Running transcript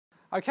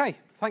Okay,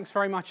 thanks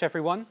very much,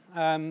 everyone.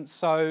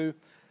 So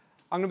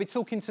I'm going to be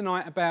talking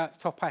tonight about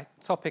the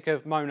topic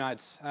of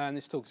monads, and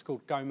this talk is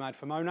called Go Mad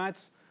for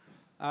Monads.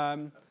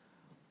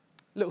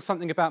 Little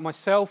something about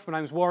myself. My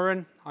name's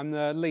Warren. I'm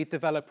the lead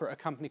developer at a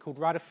company called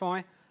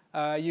Radify.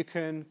 You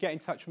can get in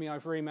touch with me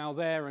over email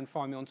there and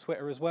find me on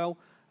Twitter as well.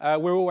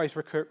 We're always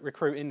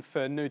recruiting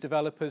for new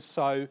developers,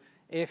 so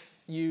if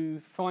you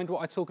find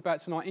what I talk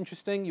about tonight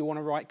interesting, you want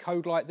to write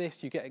code like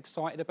this, you get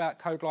excited about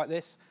code like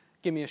this,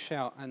 give me a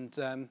shout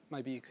and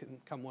maybe you can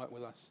come work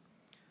with us.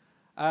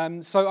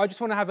 So I just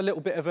want to have a little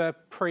bit of a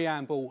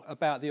preamble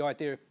about the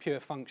idea of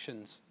pure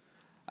functions.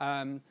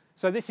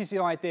 So this is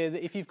the idea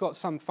that if you've got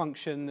some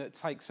function that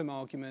takes some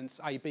arguments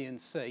A, B, and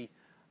C,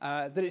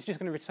 that it's just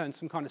going to return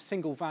some kind of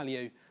single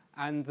value,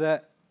 and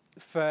that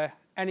for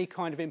any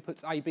kind of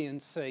inputs A, B,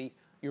 and C,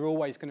 you're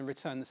always going to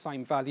return the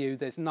same value.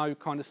 There's no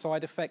kind of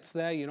side effects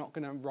there. You're not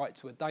going to write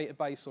to a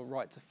database or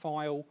write to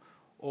file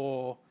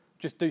or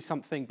just do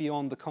something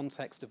beyond the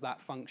context of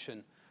that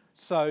function.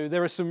 So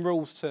there are some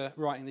rules to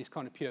writing these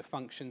kind of pure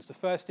functions. The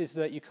first is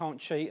that you can't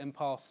cheat and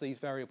pass these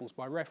variables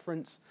by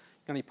reference.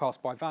 You can only pass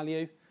by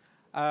value.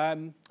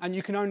 And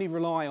you can only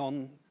rely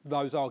on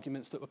those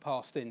arguments that were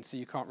passed in. So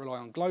you can't rely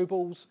on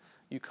globals.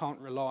 You can't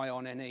rely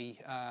on any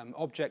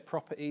object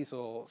properties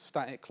or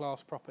static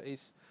class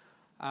properties.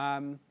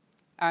 And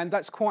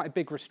that's quite a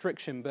big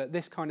restriction, but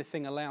this kind of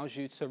thing allows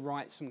you to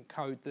write some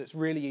code that's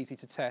really easy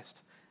to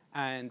test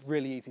and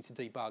really easy to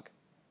debug.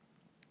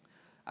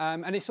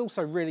 And it's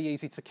also really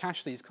easy to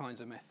cache these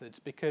kinds of methods,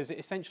 because it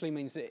essentially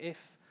means that if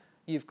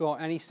you've got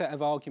any set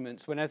of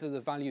arguments, whenever the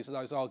values of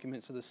those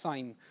arguments are the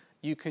same,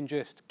 you can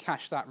just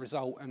cache that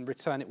result and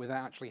return it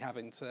without actually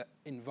having to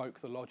invoke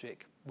the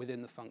logic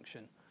within the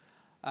function.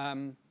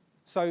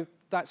 So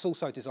that's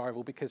also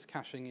desirable because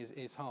caching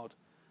is hard.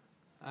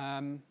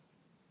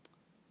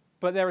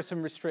 But there are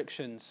some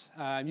restrictions.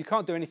 You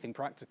can't do anything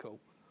practical.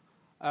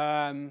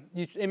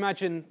 You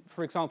imagine,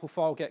 for example,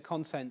 file get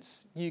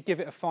contents. You give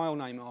it a file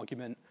name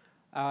argument.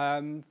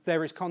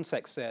 There is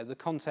context there. The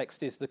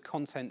context is the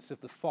contents of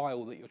the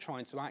file that you're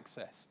trying to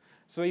access.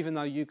 So even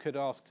though you could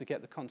ask to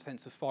get the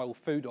contents of file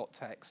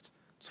foo.txt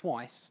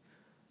twice,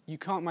 you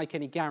can't make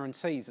any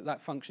guarantees that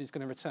that function is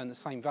going to return the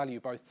same value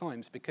both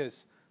times,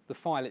 because the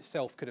file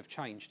itself could have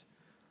changed.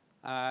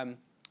 And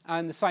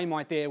the same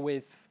idea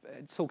with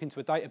talking to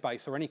a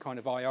database or any kind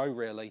of I/O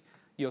really.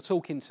 You're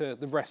talking to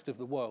the rest of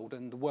the world,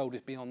 and the world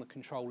is beyond the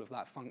control of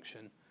that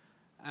function.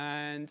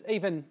 And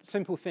even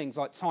simple things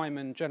like time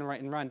and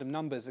generating random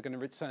numbers are going to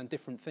return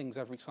different things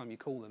every time you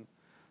call them.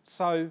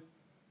 So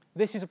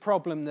this is a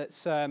problem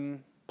that's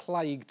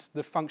plagued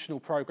the functional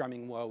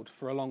programming world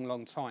for a long,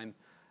 long time.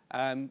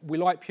 We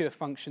like pure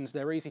functions.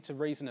 They're easy to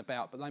reason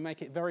about, but they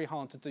make it very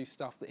hard to do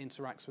stuff that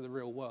interacts with the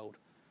real world.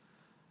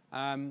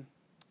 And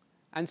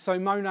so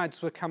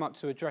monads were come up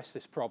to address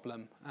this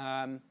problem.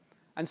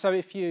 And so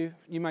if you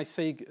may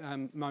see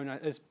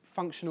Monad, as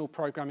functional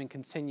programming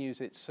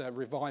continues its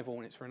revival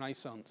and its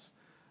renaissance,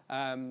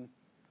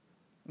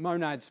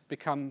 monads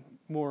become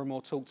more and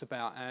more talked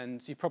about.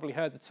 And you've probably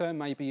heard the term,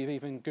 maybe you've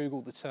even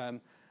Googled the term.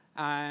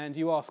 And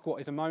you ask what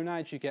is a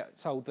monad, you get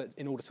told that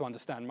in order to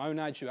understand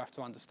monads, you have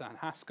to understand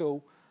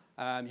Haskell,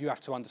 you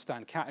have to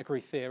understand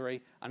category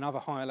theory and other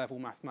higher level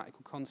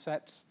mathematical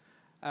concepts.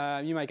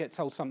 You may get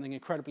told something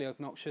incredibly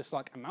obnoxious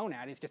like a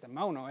monad is just a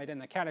monoid in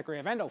the category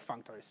of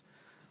endofunctors.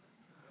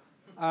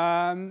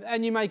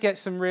 And you may get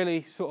some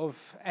really sort of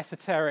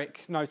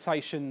esoteric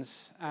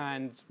notations,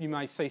 and you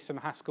may see some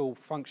Haskell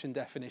function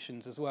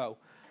definitions as well.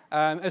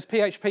 As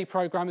PHP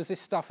programmers,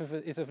 this stuff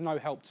is of no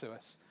help to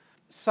us.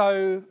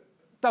 So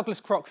Douglas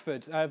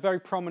Crockford, a very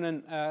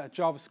prominent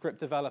JavaScript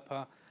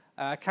developer,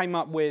 came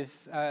up with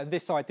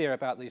this idea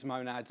about these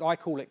monads. I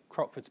call it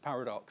Crockford's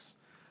paradox.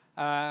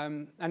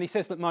 And he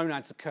says that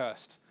monads are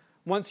cursed.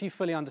 Once you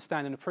fully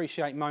understand and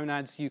appreciate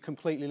monads, you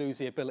completely lose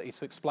the ability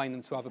to explain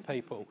them to other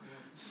people.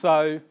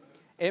 So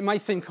it may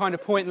seem kind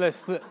of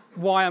pointless that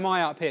why am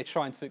I up here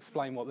trying to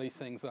explain what these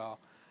things are?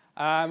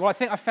 Well, I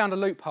think I found a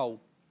loophole.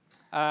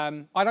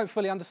 I don't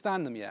fully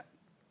understand them yet.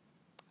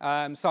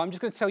 So I'm just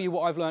going to tell you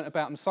what I've learned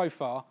about them so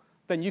far.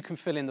 Then you can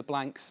fill in the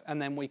blanks,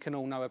 and then we can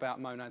all know about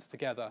monads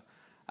together.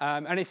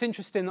 And it's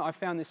interesting that I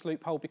found this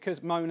loophole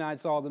because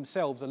monads are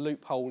themselves a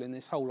loophole in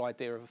this whole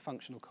idea of a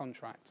functional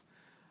contract.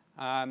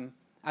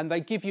 And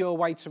they give you a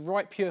way to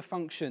write pure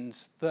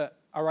functions that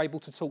are able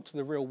to talk to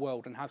the real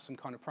world and have some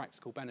kind of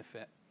practical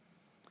benefit.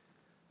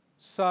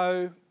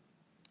 So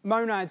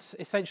monads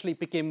essentially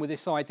begin with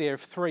this idea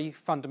of three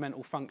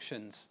fundamental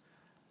functions.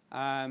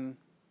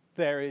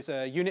 There is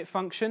a unit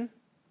function,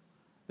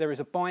 there is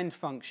a bind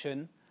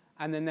function,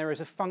 and then there is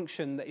a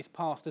function that is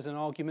passed as an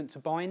argument to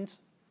bind.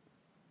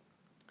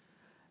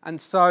 And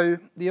so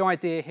the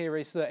idea here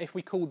is that if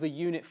we call the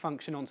unit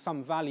function on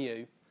some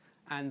value,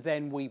 and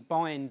then we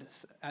bind,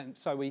 and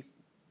so we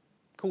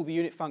call the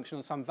unit function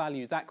on some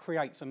value, that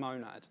creates a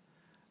monad.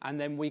 And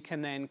then we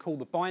can then call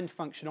the bind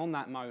function on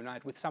that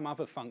monad with some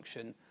other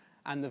function,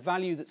 and the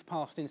value that's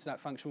passed into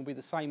that function will be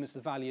the same as the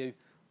value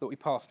that we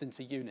passed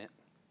into unit.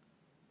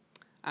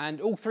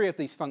 And all three of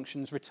these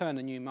functions return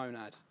a new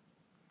monad.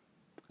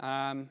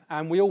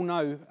 And we all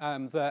know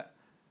that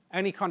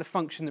any kind of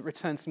function that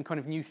returns some kind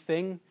of new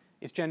thing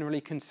is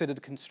generally considered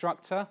a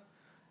constructor.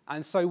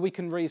 And so we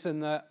can reason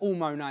that all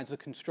monads are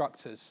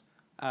constructors.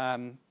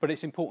 But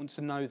it's important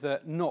to know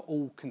that not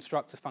all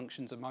constructor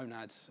functions are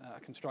monads. A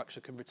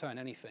constructor can return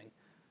anything.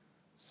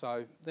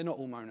 So they're not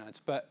all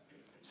monads.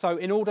 So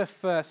in order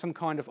for some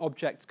kind of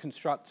object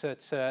constructor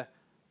to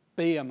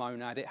be a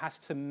monad, it has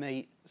to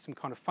meet some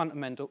kind of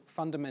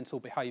fundamental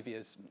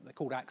behaviors. They're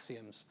called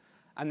axioms.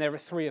 And there are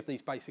 3 of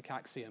these basic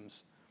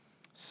axioms.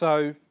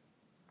 So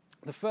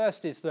the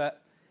first is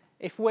that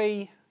if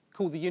we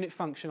call the unit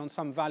function on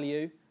some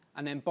value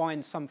and then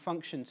bind some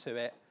function to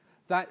it,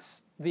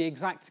 that's the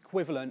exact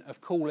equivalent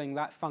of calling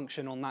that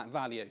function on that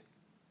value.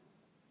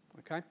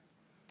 Okay?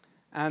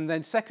 And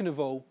then second of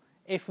all,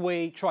 if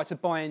we try to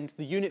bind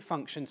the unit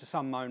function to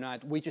some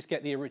monad, we just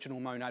get the original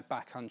monad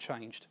back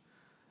unchanged.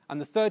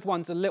 And the third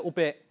one's a little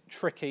bit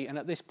tricky, and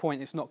at this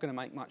point it's not going to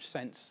make much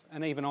sense,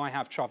 and even I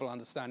have trouble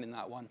understanding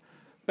that one.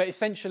 But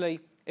essentially,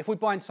 if we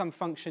bind some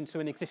function to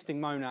an existing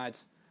monad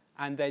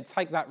and then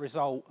take that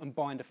result and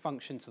bind a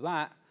function to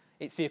that,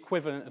 it's the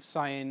equivalent of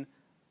saying,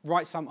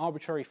 write some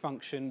arbitrary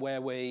function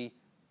where we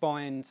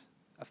bind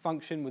a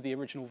function with the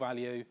original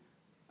value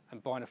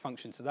and bind a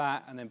function to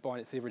that and then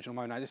bind it to the original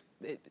monad.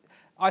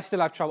 I still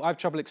have trouble. I have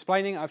trouble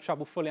explaining it. I have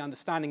trouble fully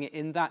understanding it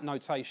in that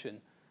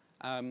notation.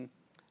 And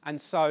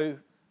so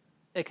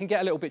it can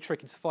get a little bit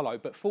tricky to follow,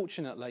 but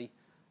fortunately,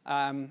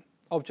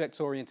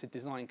 object-oriented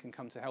design can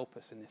come to help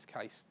us in this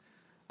case.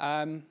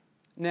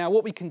 Now,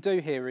 what we can do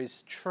here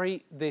is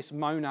treat this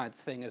monad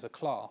thing as a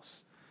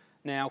class.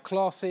 Now,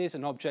 classes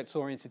and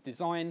object-oriented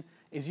design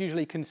is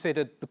usually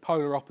considered the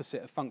polar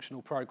opposite of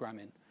functional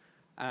programming.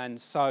 And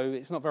so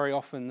it's not very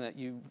often that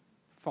you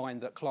find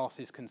that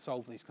classes can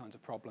solve these kinds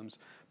of problems.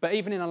 But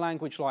even in a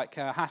language like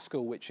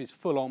Haskell, which is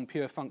full-on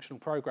pure functional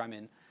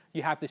programming,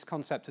 you have this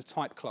concept of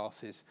type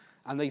classes.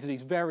 And these are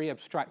these very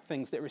abstract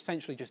things that are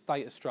essentially just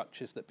data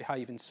structures that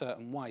behave in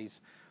certain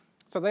ways.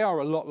 So they are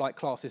a lot like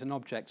classes and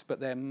objects, but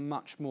they're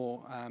much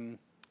more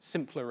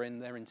simpler in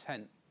their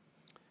intent.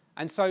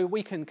 And so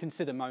we can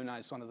consider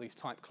monads one of these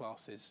type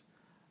classes.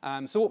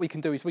 So what we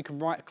can do is we can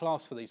write a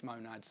class for these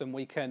monads, and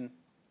we can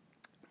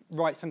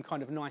write some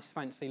kind of nice,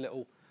 fancy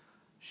little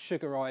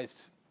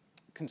sugarized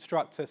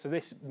constructor. So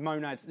this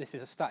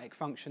is a static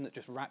function that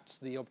just wraps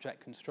the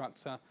object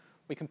constructor.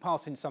 We can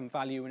pass in some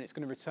value, and it's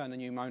going to return a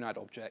new monad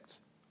object.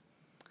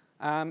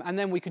 And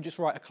then we can just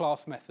write a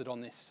class method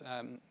on this.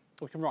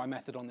 We can write a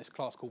method on this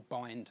class called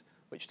bind,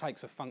 which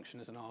takes a function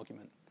as an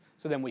argument.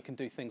 So then we can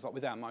do things like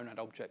with our monad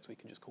object, we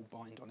can just call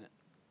bind on it.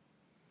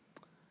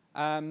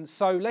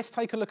 So let's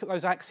take a look at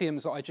those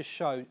axioms that I just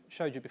showed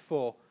you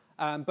before,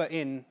 but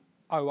in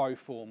OO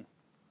form.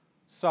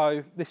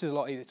 So this is a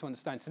lot easier to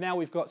understand. So now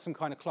we've got some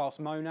kind of class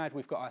monad.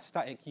 We've got our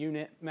static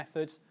unit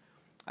method.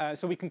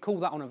 So we can call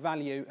that on a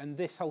value, and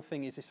this whole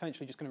thing is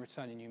essentially just going to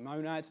return a new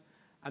monad.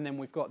 And then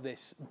we've got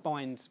this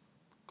bind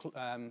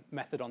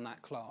method on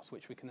that class,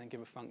 which we can then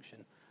give a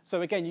function.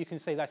 So again, you can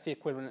see that's the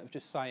equivalent of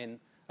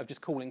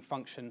just calling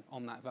function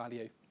on that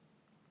value.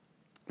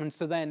 And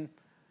so then,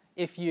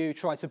 if you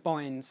try to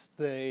bind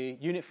the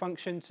unit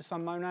function to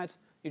some monad,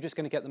 you're just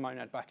going to get the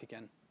monad back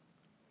again.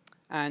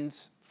 And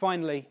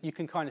finally, you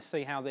can kind of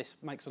see how this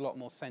makes a lot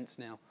more sense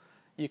now.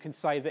 You can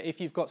say that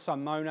if you've got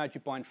some monad,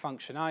 you bind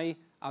function A,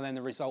 and then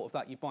the result of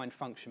that, you bind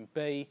function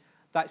B.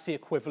 That's the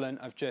equivalent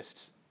of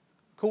just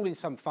calling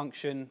some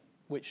function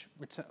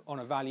on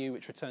a value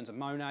which returns a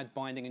monad,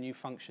 binding a new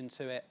function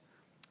to it,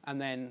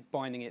 and then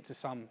binding it to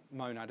some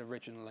monad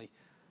originally.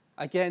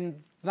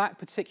 Again, that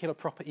particular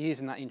property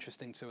isn't that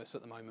interesting to us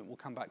at the moment. We'll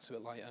come back to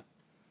it later.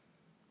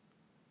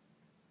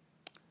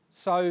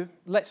 So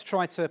let's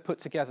try to put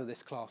together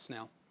this class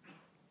now.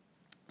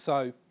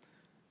 So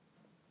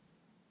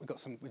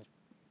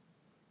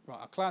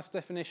our class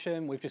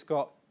definition. We've just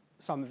got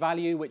some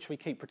value which we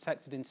keep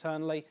protected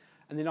internally,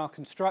 and in our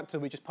constructor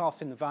we just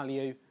pass in the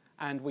value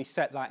and we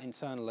set that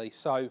internally.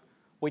 So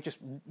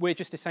we're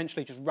just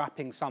essentially just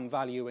wrapping some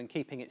value and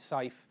keeping it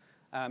safe,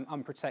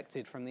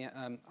 unprotected from the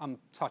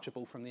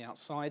untouchable from the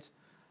outside.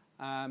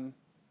 And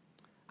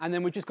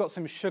then we've just got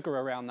some sugar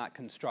around that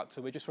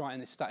constructor. We're just writing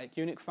this static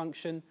unit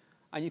function,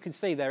 and you can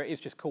see there it is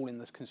just calling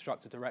the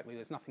constructor directly.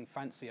 There's nothing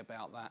fancy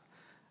about that.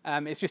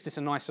 It's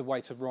a nicer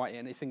way to write it,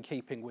 and it's in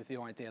keeping with the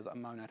idea that a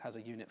monad has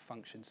a unit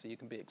function, so you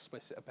can be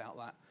explicit about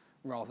that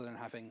rather than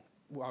having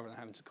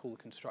to call the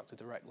constructor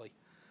directly.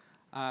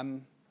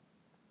 And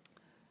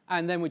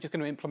then we're just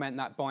going to implement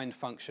that bind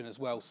function as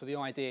well. So the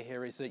idea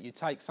here is that you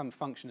take some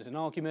function as an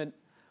argument,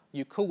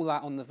 you call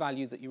that on the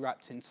value that you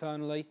wrapped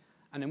internally,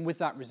 and then with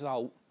that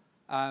result,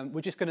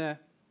 we're just going to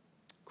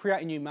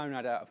create a new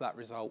monad out of that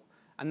result.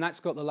 And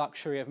that's got the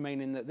luxury of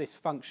meaning that this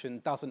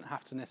function doesn't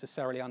have to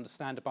necessarily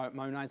understand about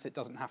monads. It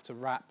doesn't have to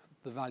wrap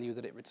the value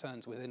that it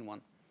returns within one.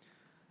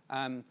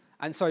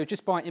 And so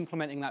just by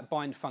implementing that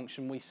bind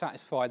function, we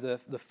satisfy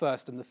the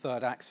first and the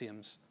third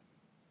axioms.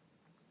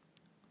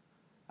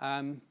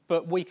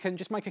 But we can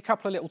just make a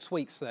couple of little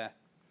tweaks there.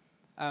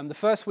 The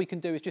first we can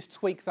do is just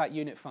tweak that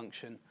unit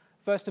function.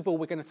 First of all,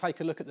 we're going to take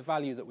a look at the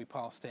value that we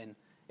passed in.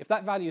 If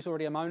that value is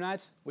already a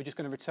monad, we're just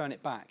going to return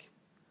it back.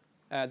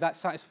 That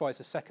satisfies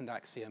the second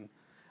axiom.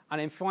 And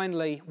then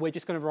finally, we're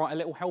just going to write a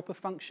little helper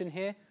function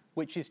here,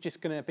 which is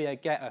just going to be a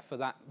getter for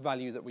that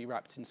value that we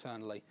wrapped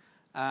internally.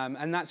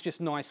 And that's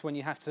just nice when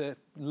you have to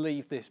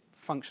leave this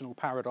functional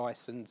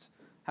paradise and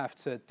have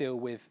to deal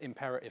with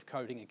imperative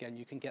coding again.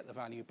 You can get the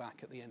value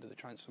back at the end of the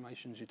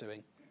transformations you're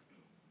doing.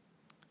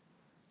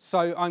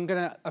 So I'm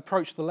going to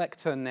approach the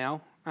lectern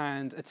now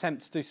and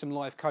attempt to do some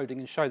live coding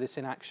and show this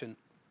in action.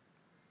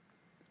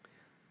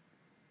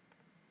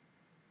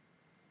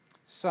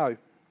 So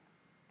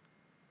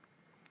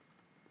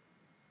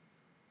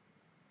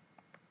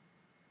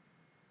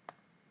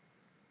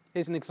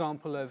here's an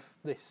example of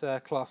this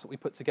class that we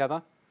put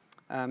together.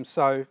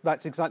 So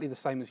that's exactly the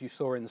same as you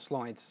saw in the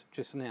slides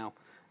just now.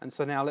 And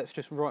so now let's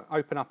just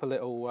open up a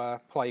little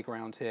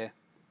playground here.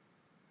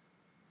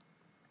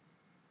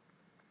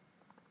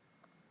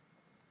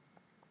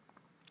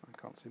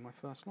 I can't see my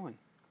first line.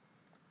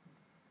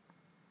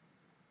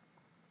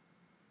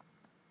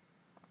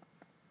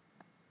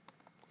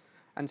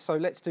 And so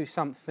let's do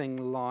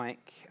something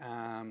like,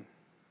 so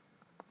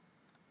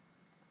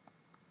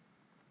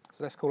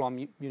let's call our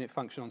unit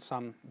function on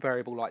some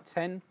variable like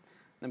 10.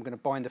 Then we're going to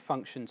bind a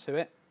function to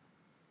it.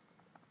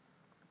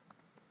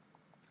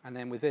 And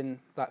then within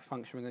that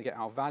function, we're going to get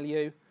our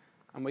value.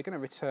 And we're going to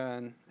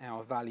return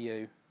our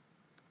value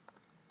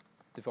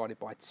divided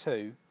by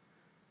 2.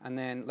 And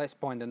then let's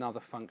bind another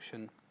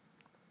function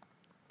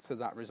to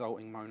that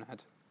resulting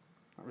monad,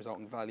 that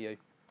resulting value.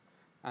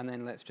 And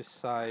then let's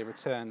just say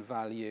return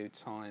value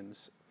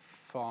times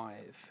 5.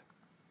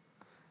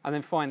 And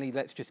then finally,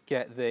 let's just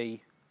get the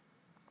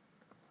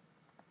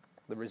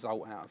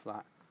result out of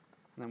that.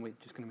 And then we're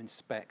just going to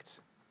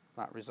inspect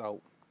that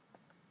result.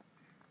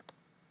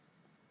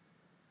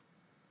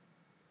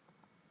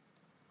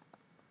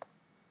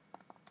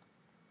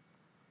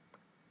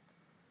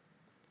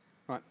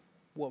 Right,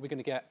 what are we going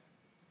to get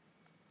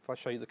if I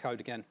show you the code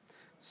again?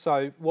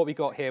 So what we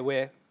got here,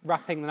 we're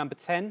wrapping the number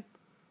 10.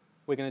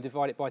 We're going to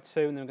divide it by 2,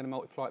 and then we're going to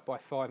multiply it by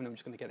 5, and then we're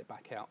just going to get it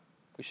back out.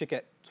 We should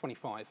get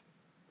 25.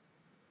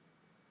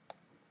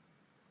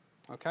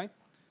 Okay,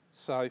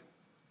 so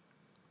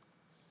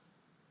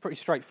pretty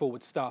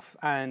straightforward stuff,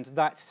 and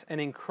that's an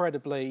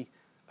incredibly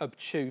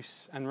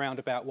obtuse and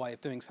roundabout way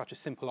of doing such a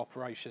simple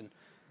operation.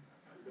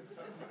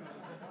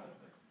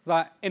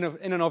 That in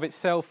and of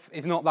itself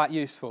is not that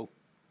useful.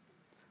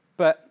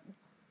 But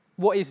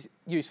what is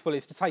useful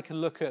is to take a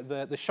look at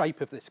the shape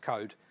of this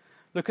code.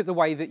 Look at the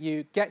way that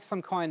you get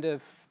some kind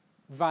of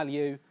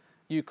value,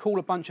 you call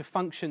a bunch of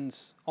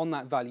functions on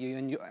that value,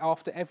 and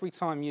after every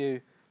time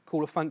you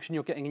call a function,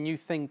 you're getting a new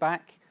thing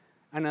back,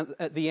 and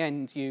at the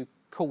end, you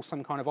call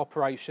some kind of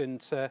operation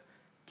to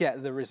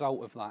get the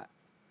result of that.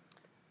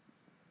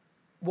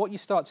 What you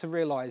start to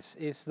realize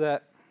is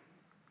that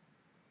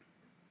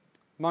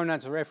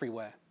monads are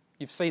everywhere.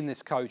 You've seen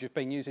this code, you've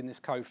been using this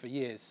code for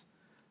years.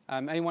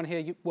 Anyone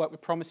here work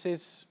with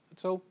promises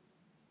at all?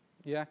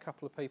 Yeah, a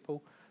couple of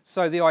people.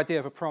 So the idea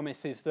of a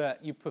promise is that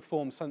you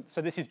perform some,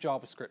 so this is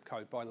JavaScript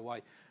code, by the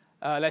way.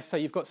 Let's say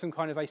you've got some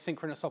kind of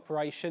asynchronous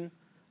operation.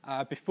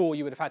 Before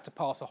you would have had to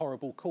pass a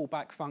horrible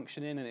callback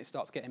function in and it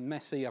starts getting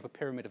messy, you have a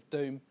pyramid of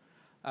doom.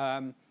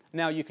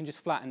 Now you can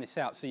just flatten this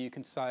out, so you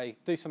can say,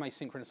 do some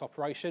asynchronous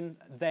operation,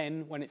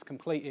 then when it's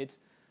completed,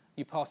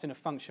 you pass in a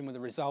function with a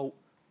result,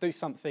 do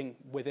something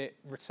with it,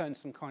 return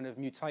some kind of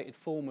mutated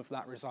form of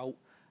that result,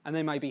 and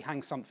then maybe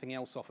hang something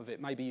else off of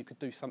it. Maybe you could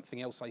do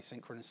something else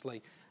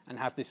asynchronously and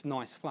have this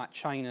nice flat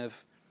chain of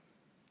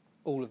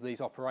all of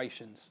these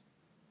operations.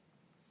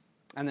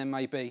 And then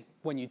maybe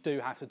when you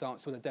do have to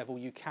dance with the devil,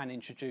 you can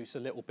introduce a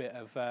little bit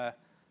of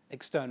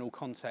external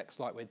context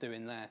like we're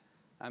doing there.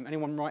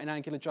 Anyone writing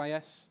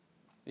AngularJS?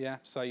 Yeah,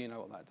 so you know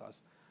what that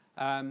does.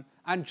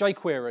 And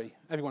jQuery,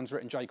 everyone's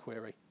written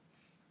jQuery.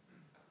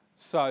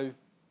 So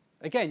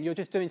again, you're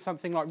just doing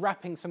something like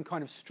wrapping some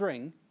kind of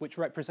string, which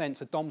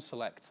represents a DOM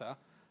selector,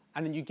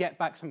 and then you get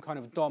back some kind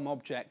of DOM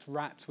object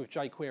wrapped with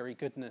jQuery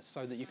goodness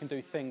so that you can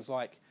do things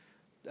like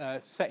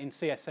setting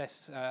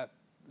CSS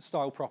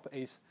style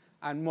properties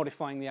and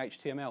modifying the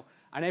HTML.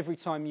 And every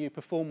time you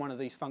perform one of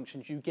these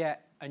functions, you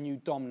get a new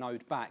DOM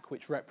node back,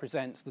 which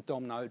represents the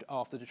DOM node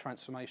after the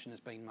transformation has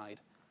been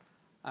made.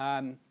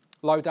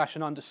 Lodash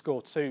and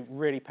underscore, two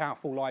really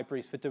powerful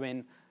libraries for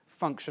doing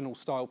functional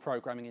style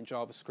programming in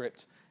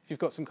JavaScript. If you've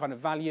got some kind of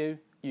value,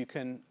 you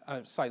can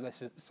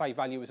say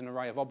value is an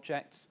array of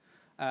objects.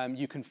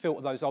 You can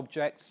filter those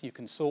objects, you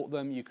can sort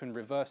them, you can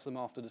reverse them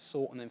after the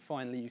sort, and then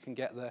finally you can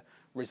get the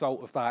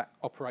result of that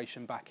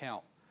operation back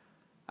out.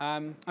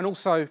 And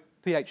also,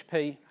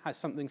 PHP has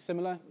something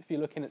similar. If you're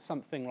looking at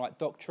something like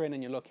Doctrine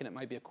and you're looking at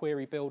maybe a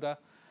query builder,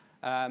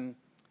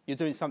 you're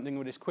doing something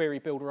with this query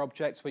builder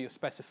object where you're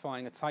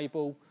specifying a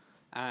table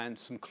and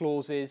some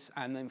clauses,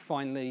 and then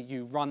finally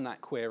you run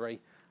that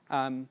query.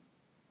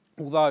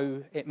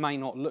 Although it may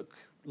not look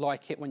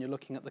like it when you're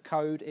looking at the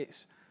code,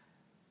 it's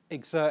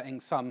exerting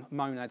some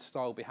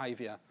monad-style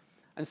behavior.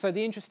 And so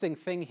the interesting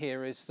thing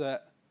here is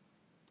that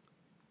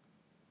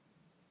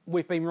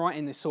we've been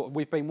writing this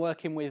we've been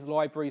working with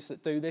libraries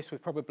that do this.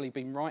 We've probably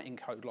been writing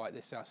code like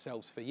this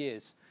ourselves for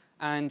years.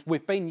 And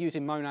we've been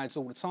using monads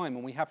all the time,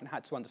 and we haven't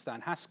had to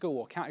understand Haskell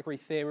or category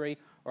theory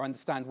or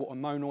understand what a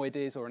monoid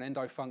is or an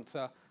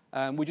endofunctor.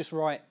 We just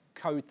write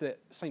code that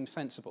seems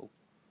sensible.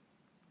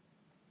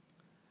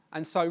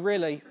 And so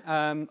really,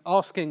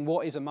 asking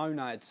what is a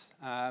monad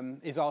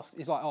is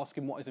like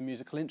asking what is a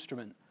musical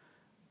instrument.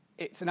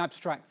 It's an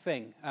abstract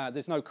thing.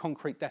 There's no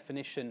concrete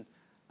definition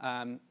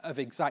of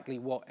exactly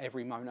what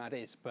every monad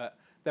is, but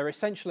they're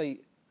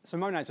essentially, so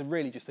monads are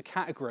really just a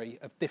category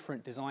of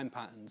different design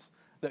patterns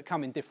that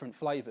come in different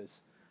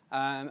flavors.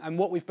 And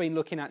what we've been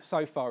looking at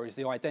so far is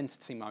the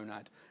identity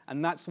monad,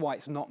 and that's why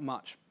it's not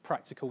much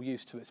practical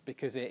use to us,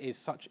 because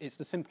it's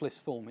the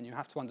simplest form, and you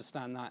have to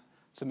understand that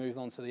to move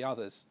on to the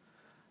others.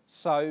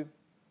 So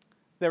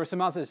there are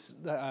some others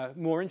that are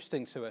more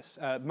interesting to us.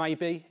 The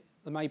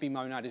maybe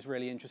monad is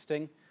really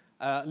interesting.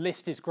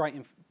 List is great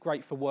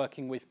for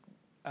working with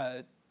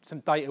some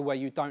data where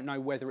you don't know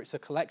whether it's a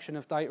collection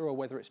of data or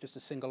whether it's just a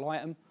single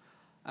item.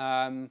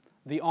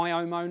 The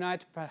IO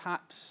monad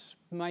perhaps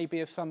may be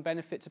of some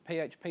benefit to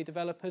PHP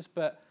developers,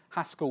 but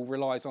Haskell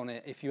relies on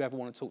it. If you ever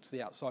want to talk to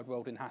the outside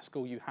world in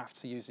Haskell, you have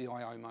to use the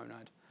IO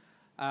monad.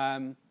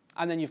 And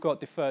then you've got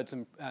deferred,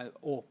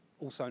 or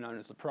also known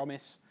as the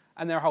promise,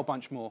 and there are a whole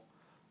bunch more.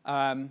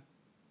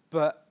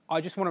 But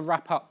I just want to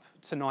wrap up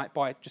tonight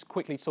by just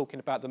quickly talking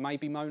about the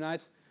maybe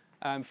monad.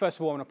 First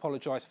of all, I want to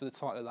apologise for the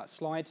title of that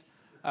slide.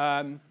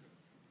 The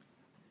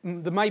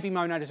maybe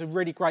monad is a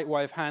really great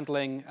way of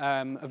handling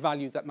a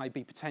value that may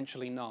be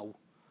potentially null.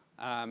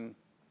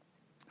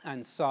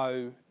 And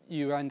so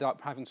you end up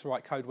having to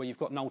write code where you've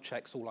got null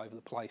checks all over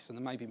the place, and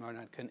the maybe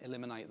monad can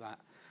eliminate that.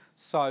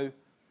 So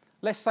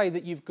let's say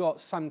that you've got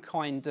some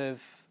kind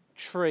of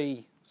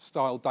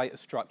tree-style data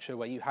structure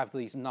where you have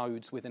these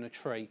nodes within a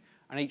tree,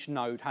 and each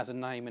node has a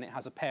name and it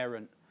has a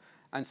parent.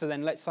 And so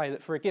then let's say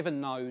that for a given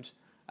node,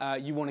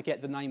 you want to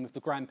get the name of the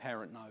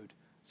grandparent node.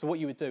 So what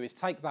you would do is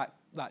take that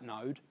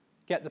node,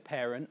 get the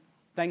parent,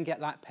 then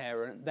get that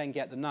parent, then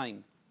get the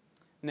name.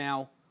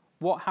 Now,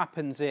 what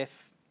happens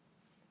if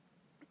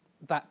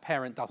that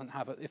parent doesn't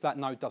have if that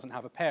node doesn't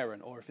have a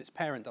parent, or if its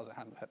parent doesn't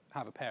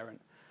have a parent?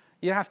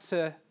 You have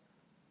to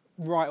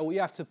you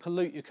have to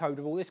pollute your code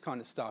with all this kind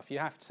of stuff. You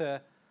have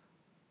to,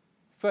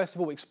 first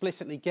of all,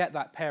 explicitly get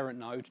that parent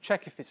node,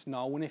 check if it's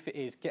null, and if it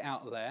is, get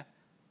out of there.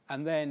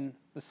 And then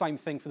the same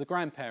thing for the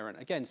grandparent.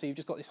 Again, so you've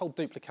just got this whole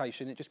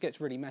duplication. It just gets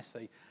really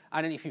messy.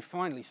 And then if you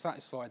finally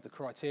satisfied the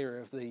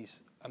criteria of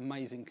these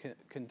amazing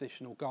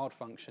conditional guard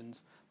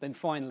functions, then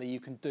finally you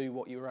can do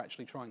what you were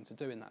actually trying to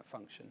do in that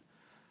function.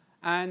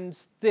 And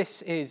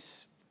this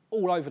is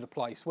all over the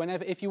place.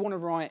 If you want to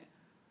write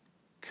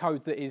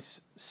code that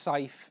is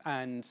safe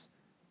and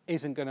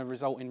isn't going to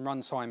result in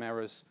runtime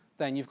errors,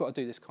 then you've got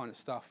to do this kind of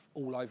stuff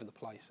all over the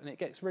place. And it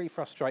gets really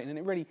frustrating, and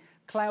it really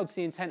clouds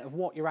the intent of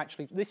what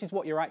this is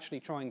what you're actually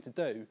trying to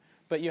do,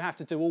 but you have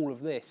to do all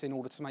of this in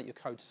order to make your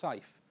code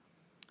safe.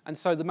 And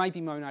so the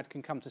maybe monad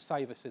can come to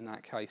save us in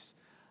that case.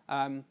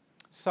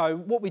 So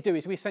what we do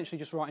is we essentially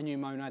just write a new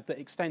monad that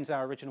extends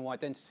our original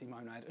identity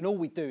monad, and all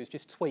we do is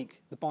just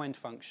tweak the bind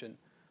function.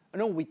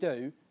 And all we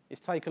do is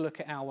take a look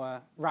at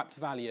our wrapped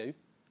value.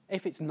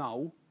 If it's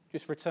null,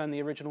 just return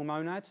the original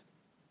monad.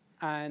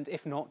 And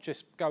if not,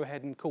 just go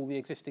ahead and call the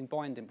existing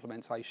bind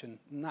implementation,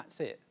 and that's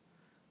it.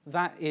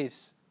 That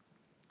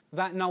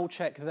null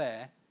check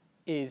there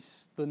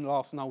is the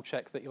last null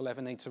check that you'll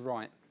ever need to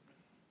write,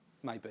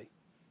 maybe.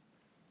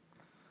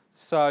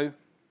 So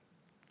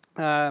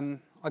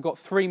I've got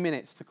 3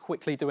 minutes to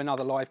quickly do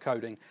another live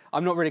coding.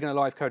 I'm not really going to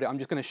live code it. I'm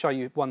just going to show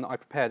you one that I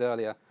prepared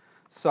earlier.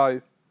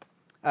 So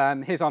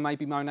here's our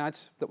maybe monad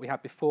that we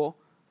had before.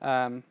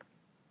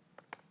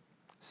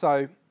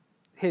 So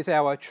here's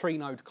our tree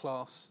node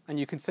class, and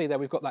you can see there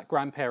we've got that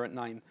grandparent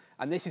name.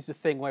 And this is the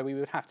thing where we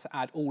would have to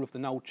add all of the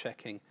null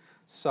checking.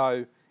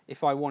 So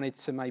if I wanted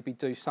to maybe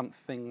do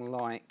something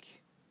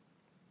like,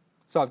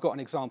 so I've got an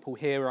example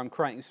here where I'm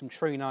creating some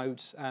tree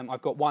nodes.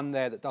 I've got one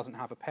there that doesn't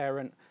have a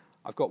parent.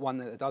 I've got one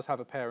there that does have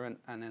a parent,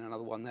 and then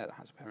another one there that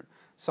has a parent.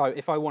 So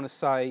if I want to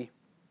say,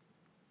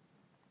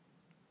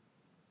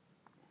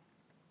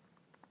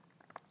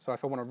 so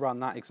if I want to run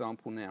that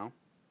example now,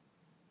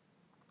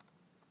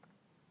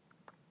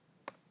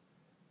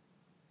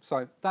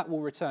 so that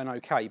will return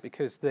OK,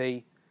 because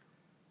the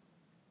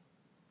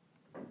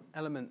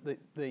element,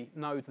 the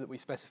node that we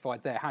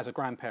specified there has a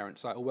grandparent,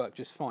 so it'll work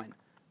just fine.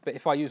 But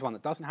if I use one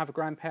that doesn't have a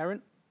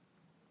grandparent,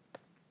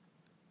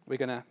 we're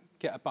going to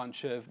get a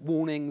bunch of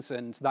warnings,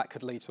 and that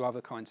could lead to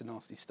other kinds of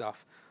nasty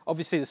stuff.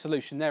 Obviously, the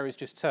solution there is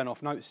just turn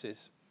off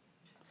notices.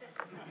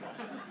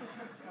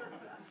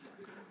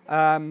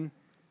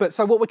 But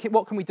so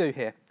what can we do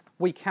here?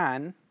 We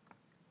can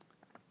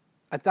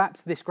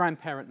adapt this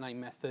grandparent name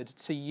method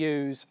to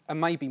use a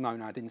maybe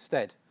monad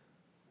instead.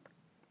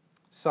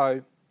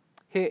 So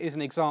here is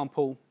an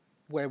example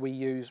where we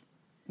use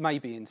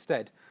maybe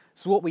instead.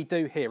 So what we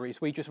do here is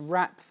we just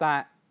wrap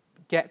that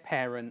get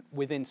parent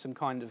within some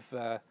kind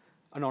of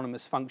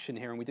anonymous function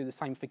here, and we do the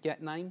same for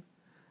get name.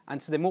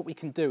 And so then what we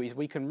can do is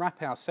we can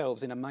wrap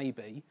ourselves in a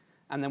maybe,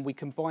 and then we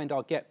can bind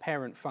our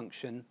getParent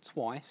function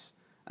twice,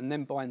 and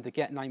then bind the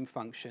getName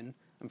function,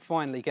 and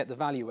finally get the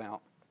value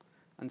out.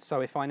 And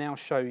so if I now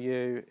show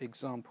you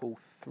example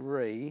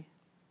 3,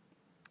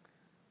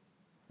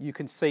 you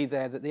can see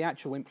there that the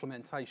actual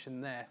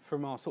implementation there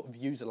from our sort of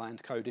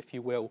userland code, if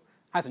you will,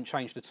 hasn't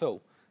changed at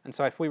all. And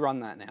so if we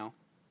run that now,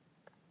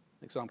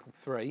 example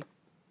 3,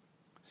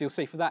 so you'll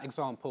see for that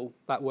example,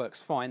 that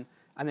works fine.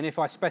 And then if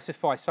I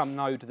specify some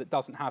node that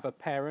doesn't have a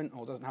parent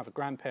or doesn't have a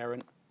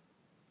grandparent,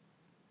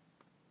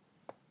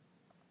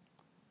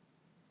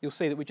 you'll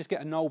see that we just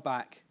get a null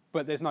back,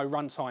 but there's no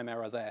runtime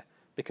error there.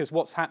 Because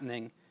what's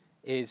happening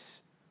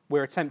is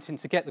we're attempting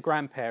to get the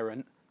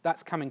grandparent,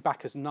 that's coming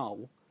back as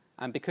null,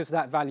 and because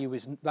that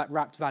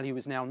wrapped value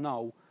is now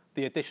null,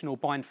 the additional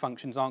bind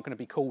functions aren't going to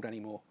be called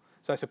anymore.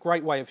 So it's a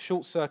great way of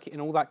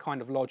short-circuiting all that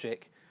kind of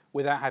logic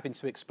without having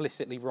to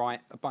explicitly write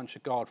a bunch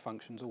of guard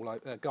functions,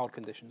 guard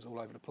conditions all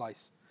over the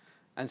place.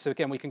 And so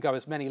again, we can go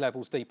as many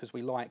levels deep as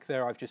we like.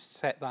 There I've just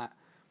set that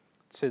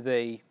to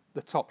the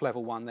top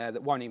level one there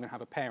that won't even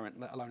have a parent,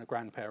 let alone a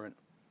grandparent.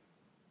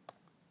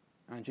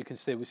 And you can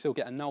see we still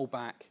get a null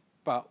back,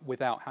 but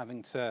without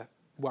having to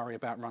worry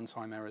about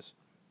runtime errors.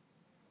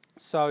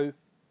 So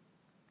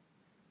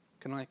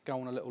can I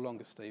go on a little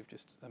longer, Steve,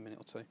 just a minute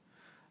or two?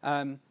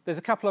 There's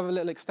a couple of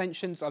little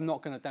extensions. I'm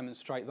not going to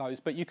demonstrate those,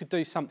 but you could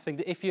do something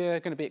that if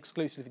you're going to be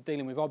exclusively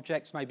dealing with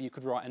objects, maybe you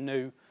could write a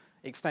new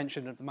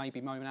extension of the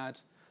maybe monad.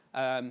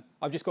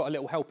 I've just got a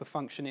little helper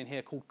function in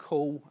here called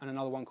call and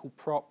another one called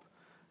prop.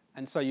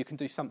 And so you can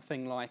do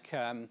something like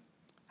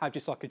have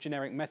just like a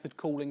generic method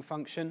calling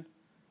function.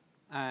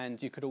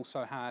 And you could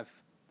also have,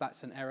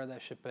 that's an error, there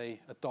should be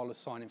a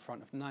 $sign in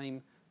front of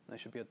name. There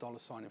should be a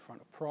 $sign in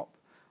front of prop.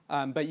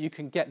 But you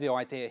can get the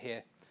idea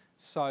here.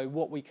 So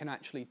what we can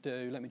actually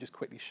do, let me just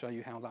quickly show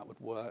you how that would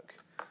work.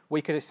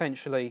 We could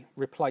essentially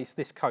replace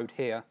this code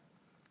here,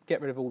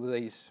 get rid of all of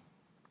these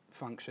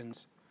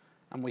functions,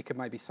 and we could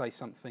maybe say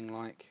something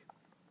like,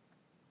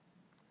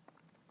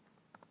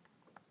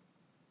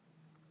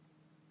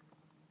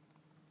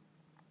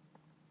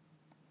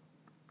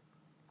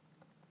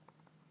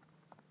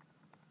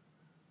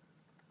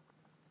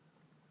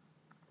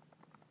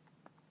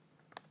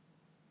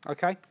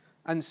 okay,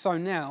 and so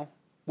now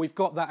we've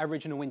got that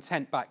original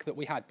intent back that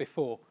we had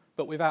before,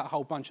 but without a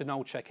whole bunch of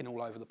null checking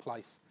all over the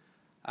place.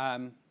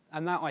 And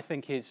that, I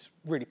think, is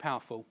really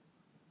powerful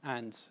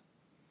and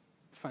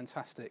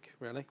fantastic,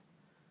 really.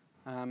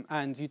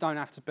 And you don't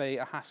have to be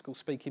a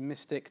Haskell-speaking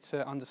mystic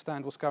to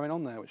understand what's going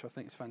on there, which I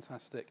think is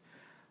fantastic.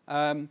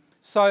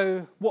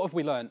 So what have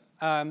we learned?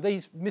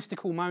 These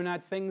mystical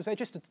monad things,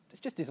 it's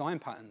just design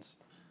patterns.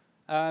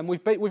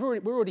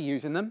 We're already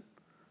using them.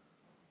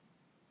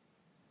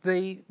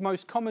 The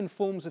most common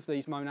forms of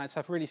these monads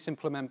have really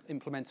simple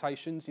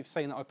implementations. You've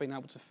seen that I've been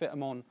able to fit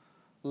them on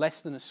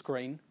less than a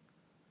screen.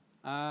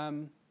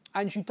 And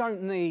you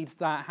don't need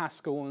that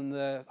Haskell and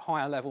the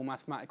higher level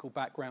mathematical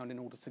background in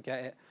order to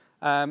get it.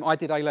 I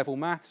did A-level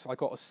maths, I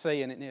got a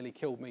C and it nearly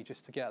killed me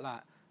just to get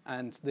that.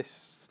 And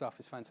this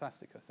stuff is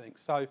fantastic, I think.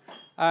 So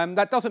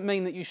that doesn't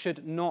mean that you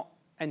should not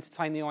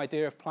entertain the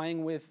idea of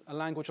playing with a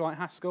language like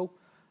Haskell.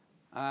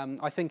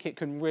 I think it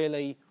can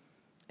really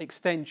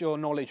extend your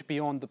knowledge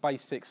beyond the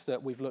basics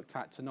that we've looked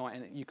at tonight,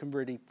 and you can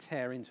really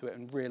tear into it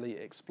and really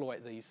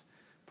exploit these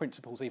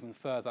principles even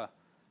further.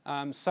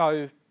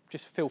 So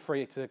just feel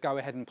free to go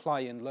ahead and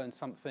play and learn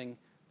something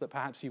that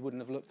perhaps you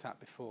wouldn't have looked at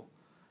before.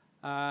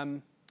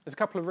 There's a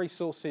couple of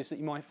resources that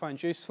you might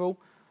find useful.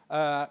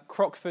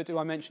 Crockford, who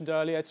I mentioned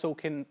earlier,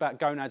 talking about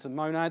gonads and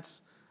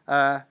monads.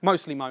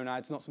 Mostly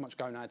monads, not so much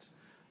gonads.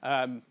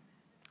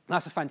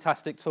 That's a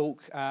fantastic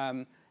talk.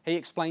 He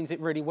explains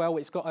it really well.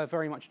 It's got a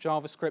very much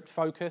JavaScript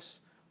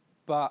focus,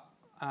 but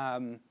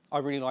I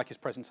really like his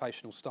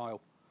presentational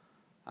style.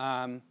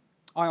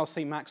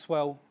 IRC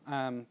Maxwell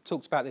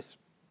talked about this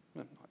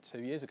like 2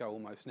 years ago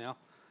almost now,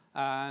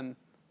 and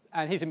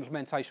his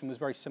implementation was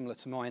very similar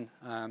to mine.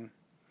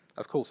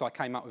 Of course, I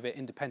came up with it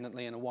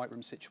independently in a white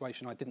room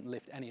situation. I didn't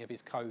lift any of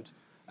his code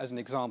as an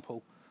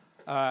example.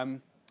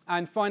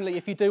 And finally,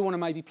 if you do want to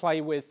maybe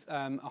play with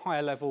a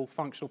higher level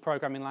functional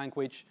programming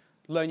language,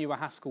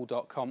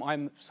 learnyouahaskell.com.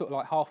 I'm sort of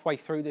like halfway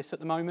through this at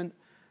the moment,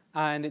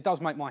 and it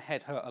does make my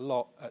head hurt a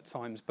lot at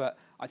times, but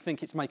I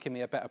think it's making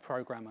me a better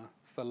programmer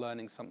for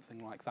learning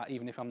something like that,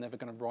 even if I'm never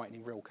going to write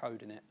any real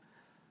code in it.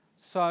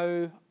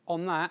 So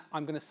on that,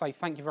 I'm going to say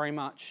thank you very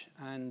much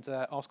and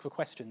ask for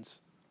questions.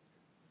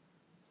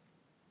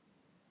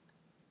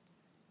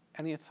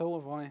 Any at all?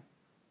 Have I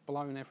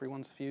blown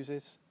everyone's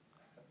fuses?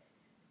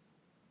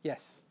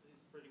 Yes?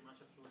 It's pretty much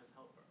a fluent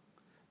helper.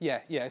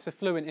 Yeah, it's a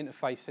fluent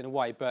interface in a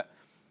way, but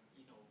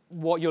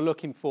what you're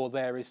looking for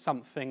there is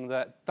something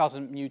that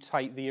doesn't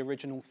mutate the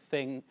original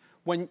thing.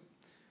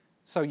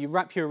 So you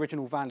wrap your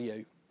original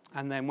value,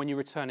 and then when you're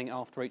returning it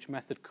after each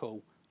method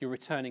call, you're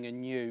returning a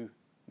new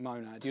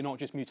monad. You're not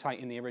just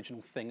mutating the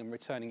original thing and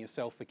returning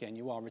yourself again.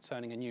 You are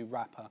returning a new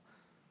wrapper.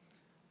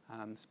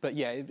 But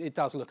yeah, it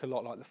does look a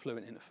lot like the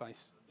fluent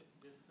interface.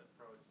 This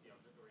approach, the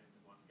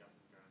object-oriented one,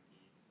 doesn't guarantee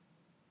it.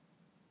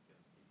 Because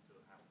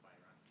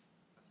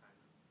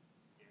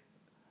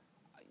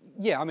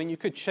Yeah, I mean, you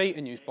could cheat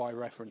and use by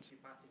reference. If you're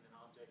passing an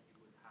object, you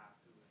would have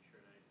to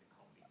ensure that it's a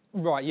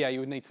copy. Right, yeah,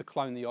 you would need to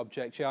clone the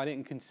object. Yeah, I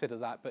didn't consider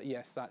that, but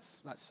yes,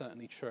 that's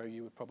certainly true.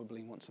 You would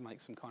probably want to make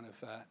some kind of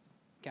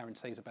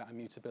guarantees about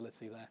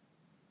immutability there.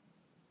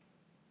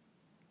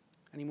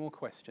 Any more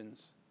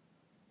questions?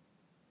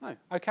 No.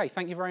 Okay,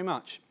 thank you very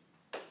much.